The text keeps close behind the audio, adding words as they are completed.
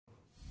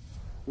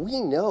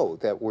We know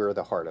that we're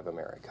the heart of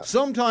America.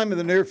 Sometime in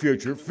the near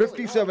future,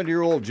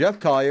 57-year-old Jeff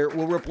Colyer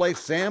will replace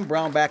Sam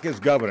Brownback as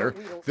governor,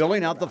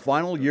 filling out the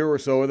final year or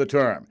so of the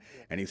term.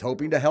 And he's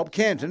hoping to help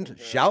Kansans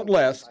shout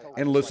less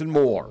and listen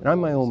more. And I'm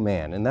my own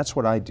man, and that's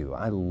what I do.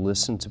 I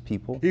listen to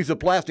people. He's a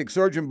plastic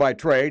surgeon by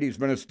trade. He's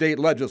been a state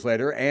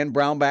legislator and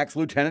Brownback's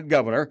lieutenant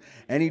governor,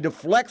 and he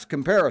deflects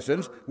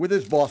comparisons with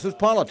his boss's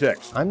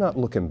politics. I'm not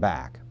looking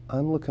back.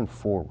 I'm looking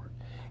forward.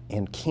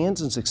 And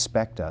Kansans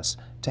expect us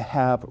to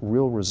have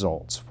real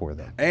results for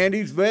them. And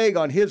he's vague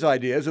on his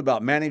ideas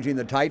about managing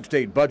the tight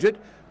state budget,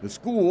 the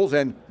schools,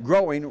 and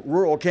growing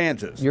rural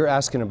Kansas. You're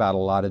asking about a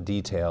lot of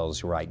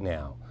details right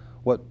now.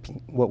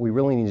 What we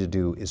really need to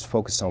do is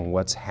focus on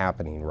what's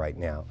happening right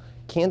now.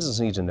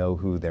 Kansans need to know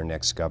who their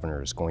next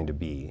governor is going to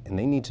be, and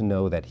they need to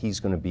know that he's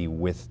going to be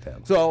with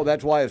them. So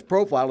that's why his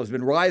profile has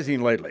been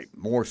rising lately.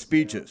 More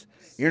speeches,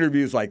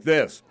 interviews like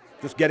this,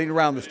 just getting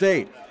around the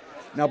state.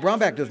 Now,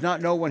 Brownback does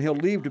not know when he'll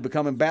leave to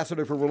become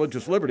ambassador for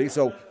religious liberty,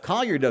 so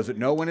Colyer doesn't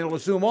know when he'll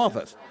assume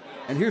office.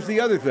 And here's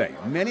the other thing.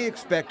 Many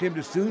expect him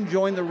to soon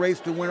join the race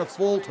to win a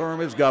full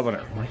term as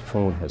governor. My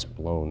phone has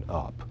blown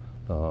up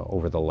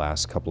over the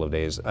last couple of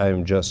days. I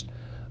am just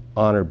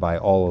honored by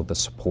all of the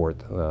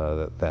support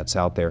that's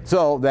out there.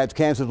 So that's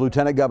Kansas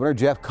Lieutenant Governor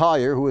Jeff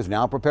Colyer, who is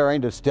now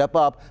preparing to step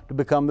up to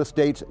become the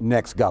state's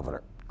next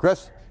governor.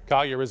 Chris?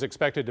 Colyer is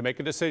expected to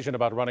make a decision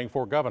about running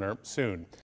for governor soon.